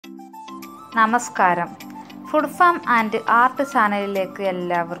നമസ്കാരം. Food farm and art ചാനലിലേക്ക്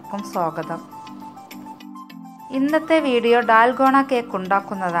എല്ലാവർക്കും സ്വാഗതം. ഇന്നത്തെ വീഡിയോ ഡാൽഗോണ കേക്ക്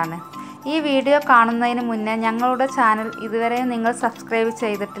ഉണ്ടാക്കുന്നതാണ്. ഈ വീഡിയോ കാണുന്നതിന് മുന്നേ ഞങ്ങളുടെ ചാനൽ ഇതുവരെ നിങ്ങൾ സബ്സ്ക്രൈബ്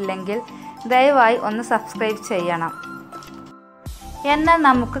ചെയ്തിട്ടില്ലെങ്കിൽ ദയവായി ഒന്ന് സബ്സ്ക്രൈബ് ചെയ്യണം. എന്നാൽ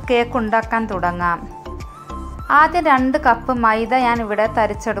നമുക്ക് കേക്ക് ഉണ്ടാക്കാൻ തുടങ്ങാം. ആദ്യം 2 കപ്പ് മൈദ ഞാൻ ഇവിടെ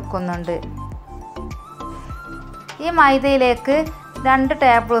തരിച്ചെടുക്കുന്നുണ്ട്. ഈ മൈദയിലേക്ക് 2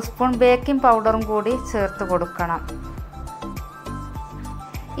 ടേബിൾ സ്പൂൺ ബേക്കിംഗ് പൗഡറും കൂടി ചേർത്ത് കൊടുക്കണം.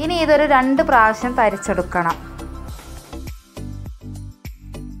 ഇനി ഇതൊരു 2 പ്രാവശ്യം തരിച്ചെടുക്കണം.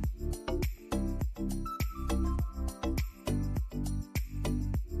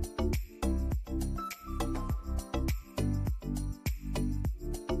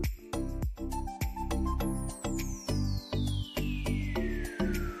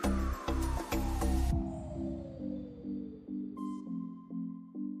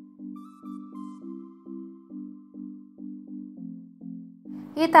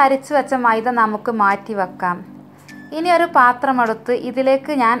 ഈ തരിച്ചു വെച്ച മൈദ നമുക്ക് മാറ്റി വെക്കാം. ഇനി ഒരു പാത്രമെടുത്ത്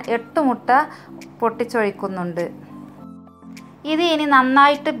ഇതിലേക്ക് ഞാൻ 8 മുട്ട പൊട്ടിച്ചൊഴിക്കുന്നുണ്ട്. ഇത് ഇനി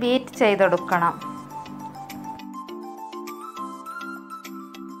നന്നായിട്ട് ബീറ്റ് ചെയ്തെടുക്കണം.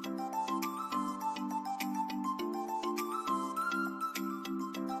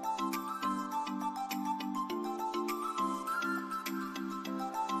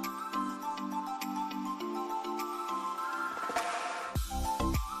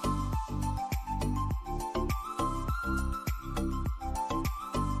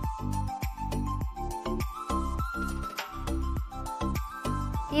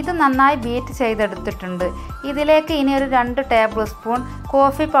 ഇത് നന്നായി ബീറ്റ് ചെയ്തെടുത്തിട്ടുണ്ട്. ഇതിലേക്ക് ഇനി ഒരു 2 ടേബിൾ സ്പൂൺ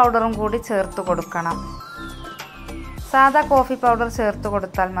കോഫി പൗഡറും കൂടി ചേർത്ത് കൊടുക്കണം. സാദാ കോഫി പൗഡർ ചേർത്ത്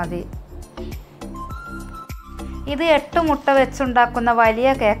കൊടുത്താൽ മതി. ഇത് 8 മുട്ട വെച്ചുണ്ടാക്കുന്ന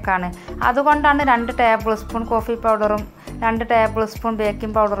വലിയ കേക്കാണ്. അതുകൊണ്ടാണ് 2 ടേബിൾ സ്പൂൺ കോഫി പൗഡറും 2 ടേബിൾ സ്പൂൺ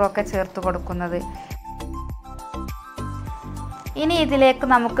ബേക്കിംഗ് പൗഡറും ഒക്കെ ചേർത്ത് കൊടുക്കുന്നത്. ഇനി ഇതിലേക്ക്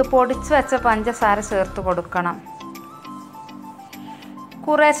നമുക്ക് പൊടിച്ചു വെച്ച പഞ്ചസാര ചേർത്ത് കൊടുക്കണം.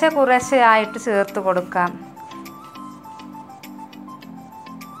 കുറേശ്ശെ ആയിട്ട് ചേർത്ത് കൊടുക്കാം.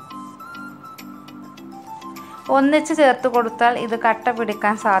 ഒന്നിച്ച് ചേർത്ത് കൊടുത്താൽ ഇത് കട്ട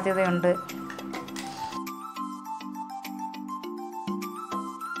പിടിക്കാൻ സാധ്യതയുണ്ട്.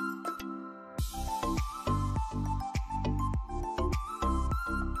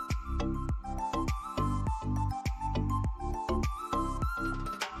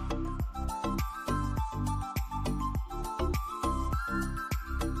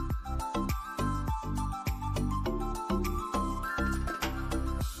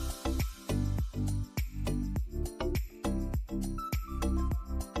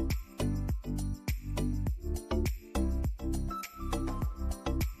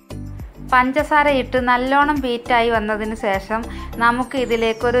 പഞ്ചസാര ഇട്ട് നല്ലോണം ബീറ്റായി വന്നതിന് ശേഷം നമുക്ക്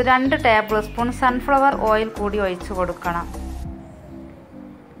ഇതിലേക്ക് ഒരു 2 ടേബിൾ സ്പൂൺ സൺഫ്ലവർ ഓയിൽ കൂടി ഒഴിച്ചു കൊടുക്കണം.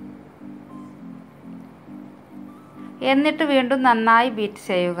 എന്നിട്ട് വീണ്ടും നന്നായി ബീറ്റ്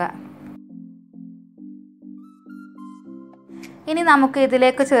ചെയ്യുക. ഇനി നമുക്ക്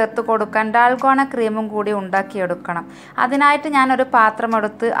ഇതിലേക്ക് ചേർത്ത് കൊടുക്കാൻ ഡാൽഗോണ ക്രീമും കൂടി ഉണ്ടാക്കിയെടുക്കണം. അതിനായിട്ട് ഞാനൊരു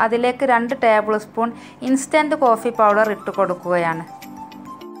പാത്രമെടുത്ത് അതിലേക്ക് 2 table spoon instant coffee powder ഇട്ട് കൊടുക്കുകയാണ്.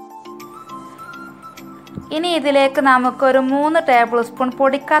 ഇനി ഇതിലേക്ക് നമുക്കൊരു 3 ടേബിൾ സ്പൂൺ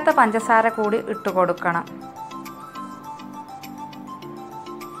പൊടിക്കാത്ത പഞ്ചസാര കൂടി ഇട്ട് കൊടുക്കണം.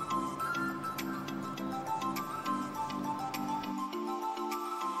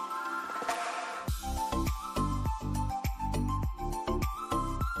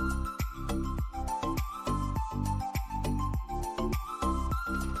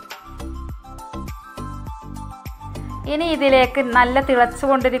 ഇനി ഇതിലേക്ക് നല്ല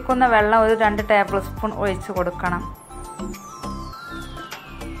തിളച്ചുകൊണ്ടിരിക്കുന്ന വെള്ളം ഒരു 2 ടേബിൾ സ്പൂൺ ഒഴിച്ചു കൊടുക്കണം.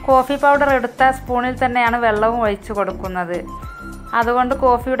 കോഫി പൗഡർ എടുത്ത സ്പൂണിൽ തന്നെയാണ് വെള്ളവും ഒഴിച്ചു കൊടുക്കുന്നത്. അതുകൊണ്ട്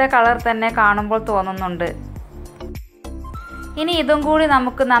കോഫിയുടെ കളർ തന്നെ കാണുമ്പോൾ തോന്നുന്നുണ്ട്. ഇനി ഇതും കൂടി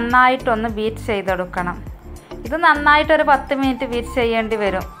നമുക്ക് നന്നായിട്ടൊന്ന് ബീറ്റ് ചെയ്തെടുക്കണം. ഇത് നന്നായിട്ടൊരു 10 മിനിറ്റ് ബീറ്റ് ചെയ്യേണ്ടി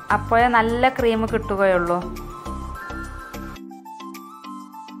വരും. അപ്പോഴേ നല്ല ക്രീം കിട്ടുകയുള്ളൂ.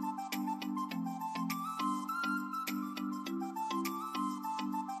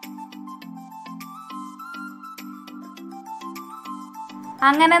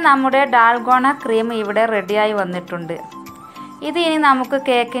 അങ്ങനെ നമ്മുടെ ഡാൽഗോണ ക്രീം ഇവിടെ റെഡിയായി വന്നിട്ടുണ്ട്. ഇത് ഇനി നമുക്ക്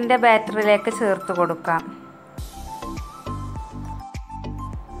കേക്കിൻ്റെ ബാറ്ററിലേക്ക് ചേർത്ത് കൊടുക്കാം.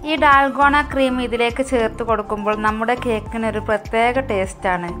 ഈ ഡാൽഗോണ ക്രീം ഇതിലേക്ക് ചേർത്ത് കൊടുക്കുമ്പോൾ നമ്മുടെ കേക്കിനൊരു പ്രത്യേക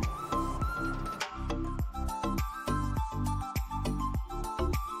ടേസ്റ്റാണ്.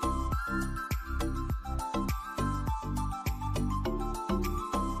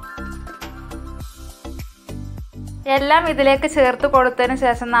 എല്ലാം ഇതിലേക്ക് ചേർത്ത് കൊടുത്തതിന്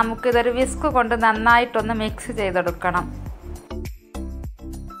ശേഷം നമുക്കിതൊരു വിസ്ക് കൊണ്ട് നന്നായിട്ടൊന്ന് മിക്സ് ചെയ്തെടുക്കണം.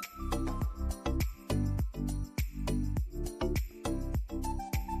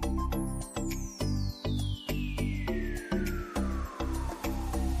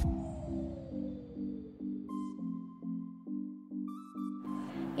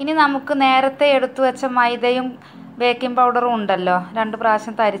 ഇനി നമുക്ക് നേരത്തെ എടുത്തു വെച്ച മൈദയും ബേക്കിംഗ് പൗഡറും ഉണ്ടല്ലോ, 2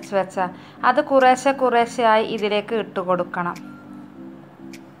 പ്രാവശ്യം തരിച്ചു വെച്ച, അത് കുറേശ്ശെയായി ഇതിലേക്ക് ഇട്ട് കൊടുക്കണം.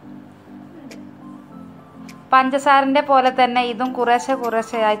 പഞ്ചസാരൻ്റെ പോലെ തന്നെ ഇതും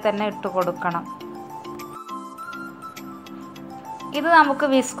കുറേശ്ശെയായി തന്നെ ഇട്ട് കൊടുക്കണം. ഇത് നമുക്ക്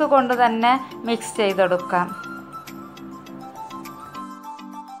വിസ്ക് കൊണ്ട് തന്നെ മിക്സ് ചെയ്തെടുക്കാം.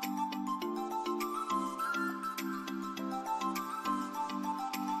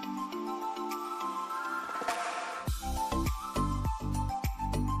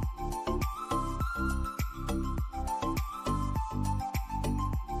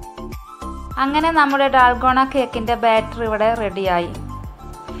 അങ്ങനെ നമ്മുടെ ഡാൽഗോണ കേക്കിൻ്റെ ബാറ്റർ ഇവിടെ റെഡിയായി.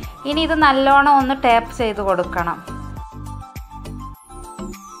 ഇനി ഇത് നല്ലോണം ഒന്ന് ടാപ്പ് ചെയ്ത് കൊടുക്കണം.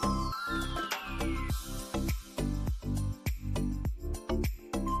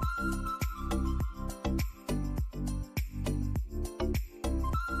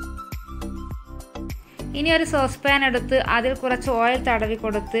 ഇനി ഒരു സോസ് പാൻ എടുത്ത് അതിൽ കുറച്ച് ഓയിൽ തടവി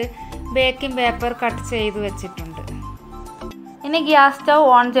കൊടുത്ത് ബേക്കിംഗ് പേപ്പർ കട്ട് ചെയ്ത് വെച്ചിട്ടുണ്ട്. ഇനി ഗ്യാസ് സ്റ്റൗ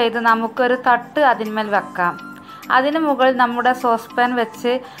ഓൺ ചെയ്ത് നമുക്കൊരു തട്ട് അതിന്മേൽ വെക്കാം. അതിന് മുകളിൽ നമ്മുടെ സോസ് പാൻ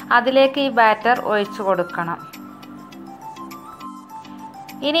വെച്ച് അതിലേക്ക് ഈ ബാറ്റർ ഒഴിച്ചു കൊടുക്കണം.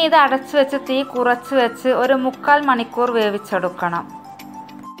 ഇനി ഇത് അടച്ചു വെച്ച് തീ കുറച്ച് വെച്ച് ഒരു 3/4 മണിക്കൂർ വേവിച്ചെടുക്കണം.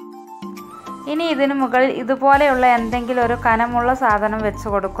 ഇനി ഇതിന് മുകളിൽ ഇതുപോലെയുള്ള എന്തെങ്കിലും ഒരു കനമുള്ള സാധനം വെച്ച്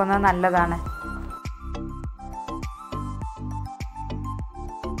കൊടുക്കുന്നത് നല്ലതാണ്.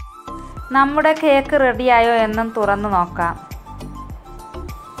 നമ്മുടെ കേക്ക് റെഡിയായോ എന്നും തുറന്നു നോക്കാം.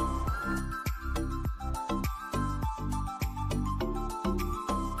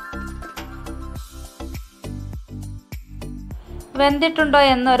 വെന്തിട്ടുണ്ടോ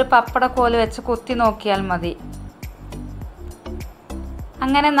എന്നൊരു പപ്പടക്കോല് വെച്ച് കുത്തി നോക്കിയാൽ മതി.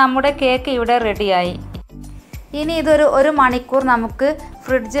 അങ്ങനെ നമ്മുടെ കേക്ക് ഇവിടെ റെഡിയായി. ഇനി ഇതൊരു 1 മണിക്കൂർ നമുക്ക്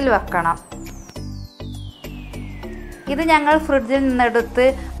ഫ്രിഡ്ജിൽ വെക്കണം. ഇത് ഞങ്ങൾ ഫ്രിഡ്ജിൽ നിന്നെടുത്ത്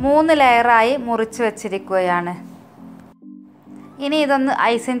 3 ലെയറായി മുറിച്ച് വെച്ചിരിക്കുകയാണ്. ഇനി ഇതൊന്ന്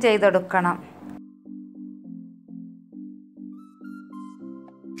ഐസിങ് ചെയ്തെടുക്കണം.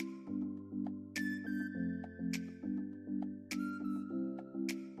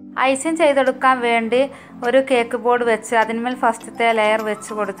 ഐസിങ് ചെയ്തെടുക്കാൻ വേണ്ടി ഒരു കേക്ക് ബോർഡ് വെച്ച് അതിന്മേൽ ഫസ്റ്റത്തെ ലെയർ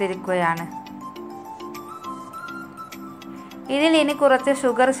വെച്ച് കൊടുത്തിരിക്കുകയാണ്. ഇതിൽ ഇനി കുറച്ച്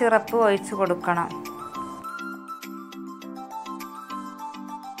ഷുഗർ സിറപ്പ് ഒഴിച്ചു കൊടുക്കണം.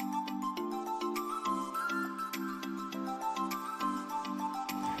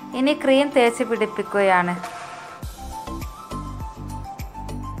 ഇനി ക്രീം തേച്ച് പിടിപ്പിക്കുകയാണ്.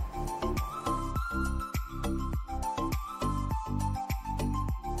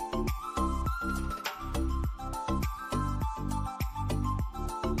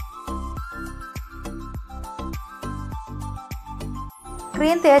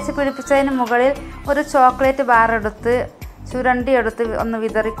 ക്രീം തേച്ച് പിടിപ്പിച്ചതിന് മുകളിൽ ഒരു ചോക്ലേറ്റ് ബാർ എടുത്ത് ചുരണ്ടിയെടുത്ത് ഒന്ന്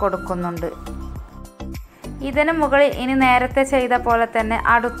വിതറി കൊടുക്കുന്നുണ്ട്. ഇതിന് മുകളിൽ ഇനി നേരത്തെ ചെയ്ത പോലെ തന്നെ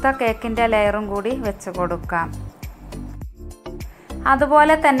അടുത്ത കേക്കിൻ്റെ ലെയറും കൂടി വെച്ച് കൊടുക്കാം.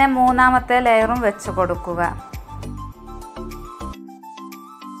 അതുപോലെ തന്നെ 3ാമത്തെ ലെയറും വെച്ച് കൊടുക്കുക.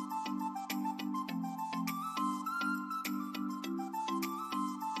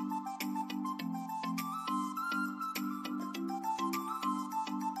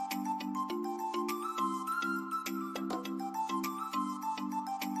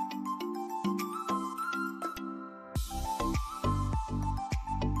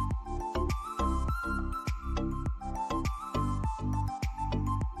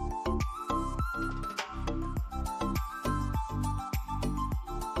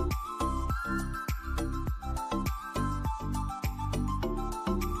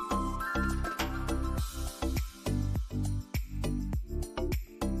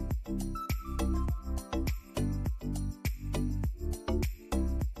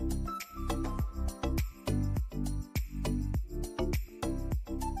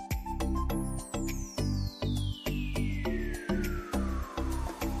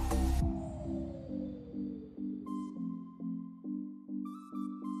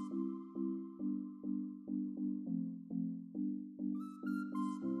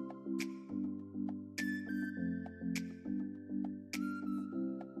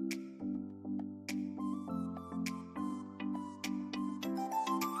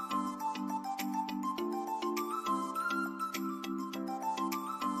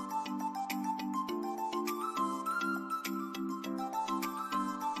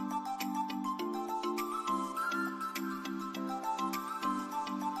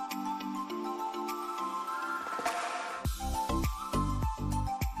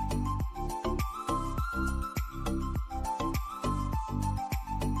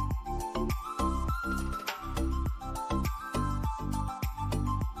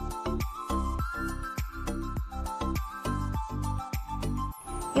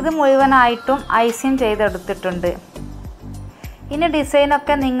 ഇത് മുഴുവനായിട്ടും ഐസിങ് ചെയ്തെടുത്തിട്ടുണ്ട്. ഇനി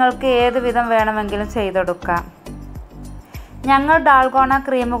ഡിസൈനൊക്കെ നിങ്ങൾക്ക് ഏത് വിധം വേണമെങ്കിലും ചെയ്തെടുക്കാം. ഞങ്ങൾ ഡാൽഗോണ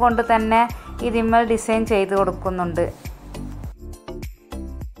ക്രീം കൊണ്ട് തന്നെ ഇതിന്മേൽ ഡിസൈൻ ചെയ്ത് കൊടുക്കുന്നുണ്ട്.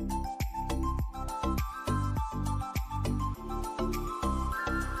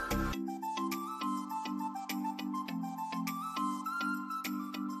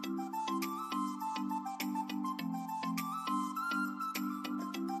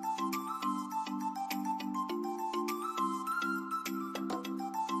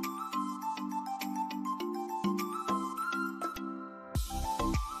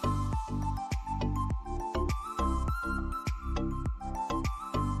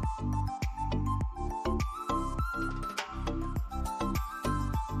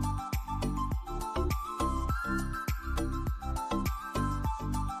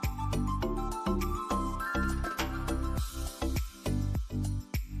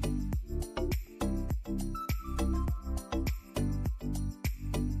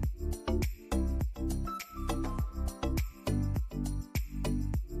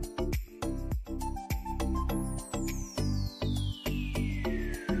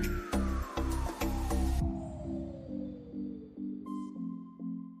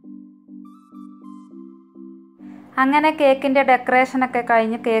 അങ്ങനെ കേക്കിൻ്റെ ഡെക്കറേഷനൊക്കെ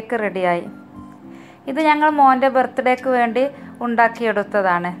കഴിഞ്ഞ് കേക്ക് റെഡിയായി. ഇത് ഞങ്ങൾ മോൻ്റെ ബർത്ത്ഡേക്ക് വേണ്ടി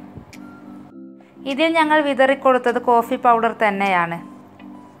ഉണ്ടാക്കിയെടുത്തതാണ്. ഇതിൽ ഞങ്ങൾ വിതറിക്കൊടുത്തത് കോഫി പൗഡർ തന്നെയാണ്.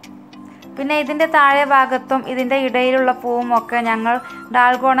 പിന്നെ ഇതിൻ്റെ താഴെ ഭാഗത്തും ഇതിൻ്റെ ഇടയിലുള്ള പൂവും ഒക്കെ ഞങ്ങൾ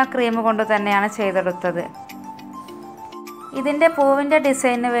ഡാൽഗോണ ക്രീം കൊണ്ട് തന്നെയാണ് ചെയ്തെടുത്തത്. ഇതിൻ്റെ പൂവിൻ്റെ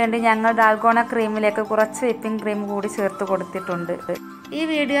ഡിസൈനിന് വേണ്ടി ഞങ്ങൾ ഡാൽഗോണ ക്രീമിലേക്ക് കുറച്ച് വിപ്പിംഗ് ക്രീം കൂടി ചേർത്ത് കൊടുത്തിട്ടുണ്ട്. ഈ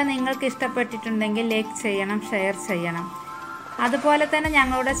വീഡിയോ നിങ്ങൾക്ക് ഇഷ്ടപ്പെട്ടിട്ടുണ്ടെങ്കിൽ ലൈക്ക് ചെയ്യണം, ഷെയർ ചെയ്യണം. അതുപോലെ തന്നെ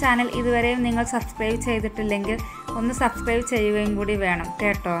ഞങ്ങളുടെ ചാനൽ ഇതുവരെയും നിങ്ങൾ സബ്സ്ക്രൈബ് ചെയ്തിട്ടില്ലെങ്കിൽ ഒന്ന് സബ്സ്ക്രൈബ് ചെയ്യുകയും കൂടി വേണം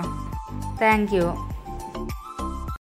കേട്ടോ. Thank you.